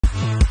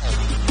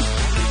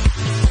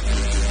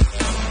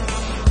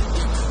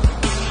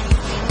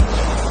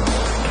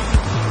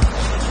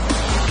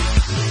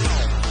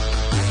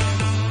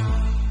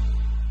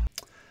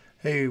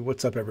Hey,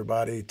 what's up,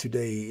 everybody?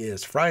 Today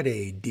is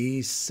Friday,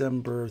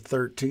 December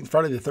 13th,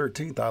 Friday the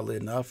 13th, oddly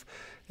enough,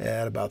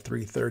 at about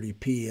 3:30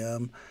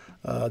 p.m.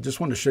 Just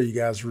wanted to show you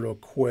guys real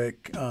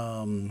quick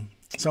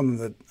something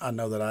that I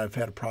know that I've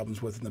had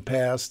problems with in the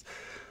past.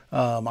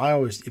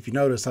 If you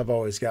notice, I've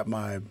always got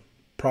my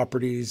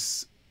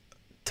properties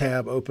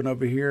tab open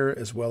over here,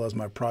 as well as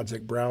my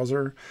project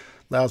browser.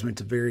 Allows me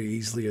to very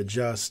easily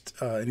adjust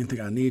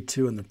anything I need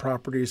to in the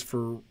properties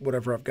for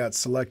whatever I've got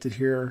selected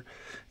here.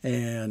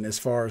 And as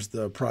far as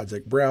the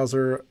project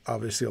browser,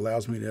 obviously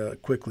allows me to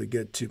quickly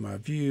get to my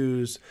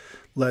views,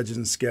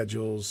 legends,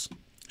 schedules,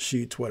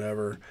 sheets,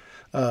 whatever.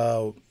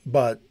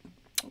 But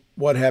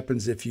what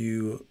happens if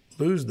you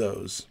lose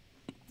those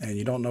and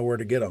you don't know where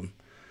to get them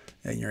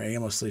and you're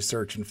aimlessly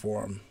searching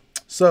for them?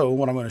 So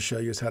what I'm going to show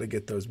you is how to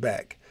get those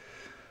back.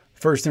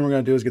 First thing we're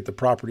going to do is get the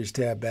properties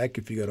tab back.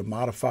 If you go to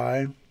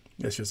modify,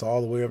 it's just all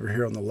the way over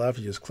here on the left.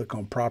 You just click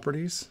on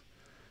properties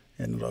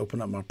and it'll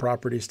open up my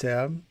properties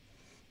tab.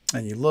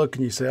 And you look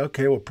and you say,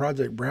 okay, well,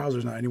 project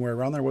browser's not anywhere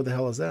around there. What the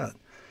hell is that?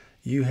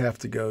 You have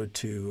to go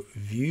to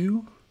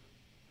view,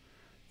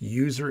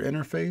 user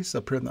interface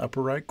up here in the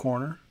upper right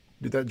corner,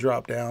 do that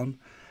drop down,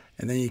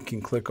 and then you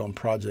can click on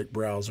project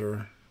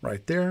browser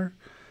right there.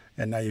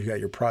 And now you've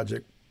got your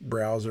project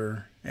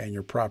browser and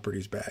your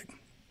properties back.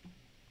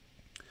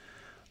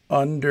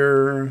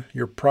 Under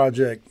your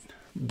project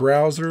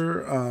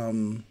browser,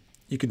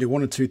 you can do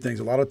one of two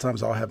things. A lot of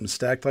times I'll have them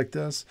stacked like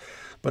this,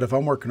 but if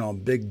I'm working on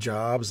big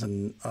jobs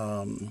and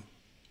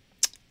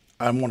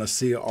I want to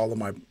see all of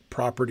my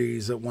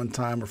properties at one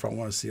time, or if I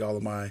want to see all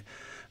of my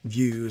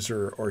views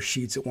or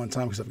sheets at one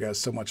time because I've got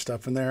so much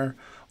stuff in there,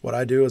 what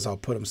I do is I'll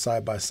put them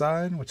side by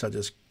side, which I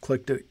just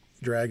clicked it,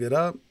 dragged it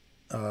up,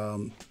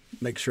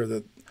 make sure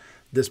that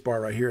this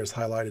bar right here is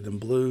highlighted in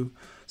blue,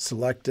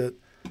 select it.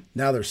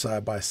 Now they're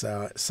side by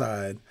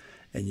side,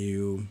 and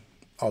you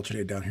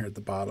alternate down here at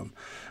the bottom.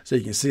 So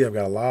you can see I've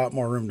got a lot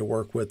more room to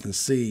work with and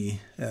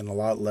see, and a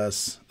lot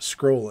less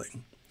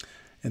scrolling.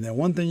 And then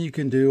one thing you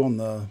can do on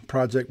the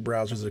project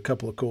browser, there's a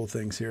couple of cool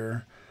things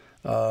here.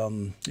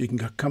 You can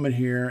come in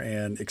here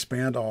and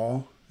expand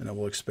all, and it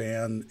will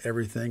expand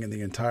everything in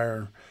the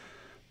entire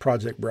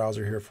project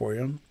browser here for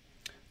you.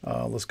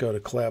 Let's go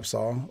to collapse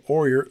all,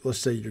 or let's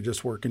say you're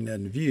just working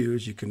in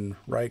views. You can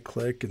right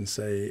click and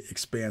say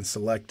expand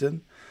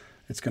selected.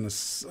 It's going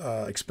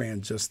to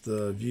expand just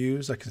the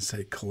views. I can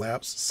say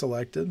collapse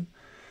selected.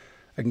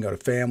 I can go to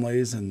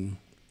families and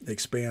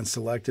expand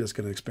selected. It's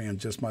going to expand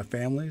just my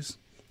families,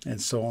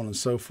 and so on and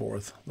so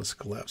forth. Let's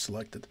collapse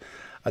selected.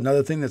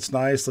 Another thing that's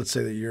nice, let's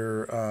say that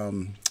you're,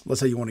 let's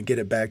say you want to get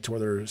it back to where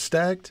they're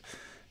stacked.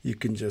 You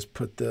can just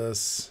put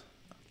this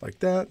like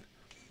that.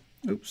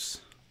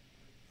 Oops.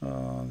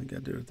 You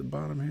got to do it at the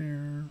bottom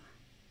here,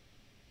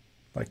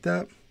 like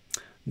that.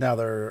 Now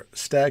they're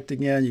stacked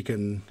again. You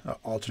can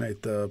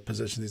alternate the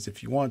positions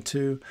if you want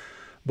to,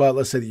 but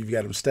let's say that you've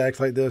got them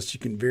stacked like this. You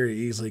can very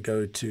easily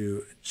go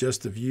to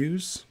just the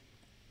views,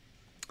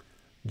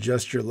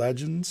 just your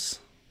legends,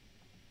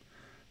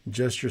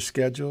 just your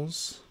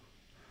schedules,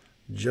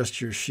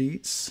 just your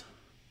sheets,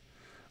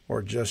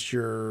 or just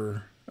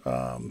your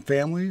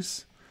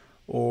families,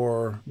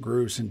 or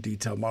groups and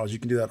detailed models. You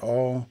can do that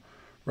all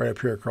right up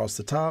here across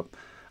the top.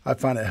 I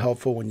find it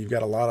helpful when you've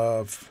got a lot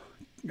of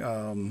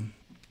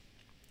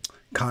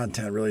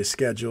content, really,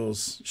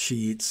 schedules,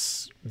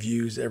 sheets,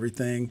 views,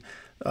 everything.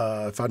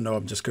 If I know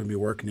I'm just going to be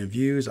working in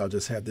views, I'll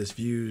just have this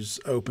views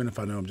open. If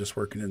I know I'm just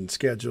working in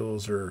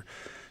schedules or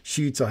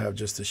sheets, I'll have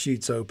just the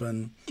sheets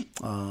open.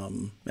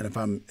 And if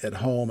I'm at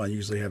home, I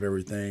usually have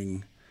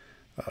everything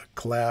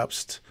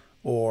collapsed,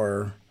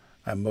 or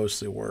I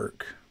mostly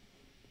work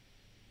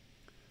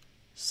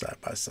side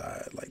by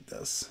side like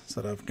this so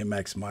that I can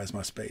maximize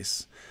my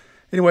space.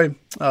 Anyway,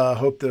 I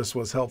hope this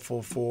was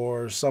helpful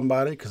for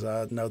somebody, because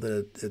I know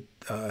that it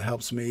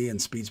helps me and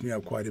speeds me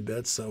up quite a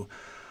bit. So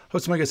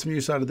hope somebody gets some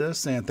use out of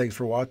this, and thanks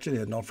for watching,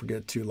 and don't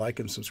forget to like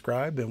and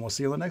subscribe, and we'll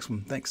see you in the next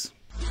one. Thanks.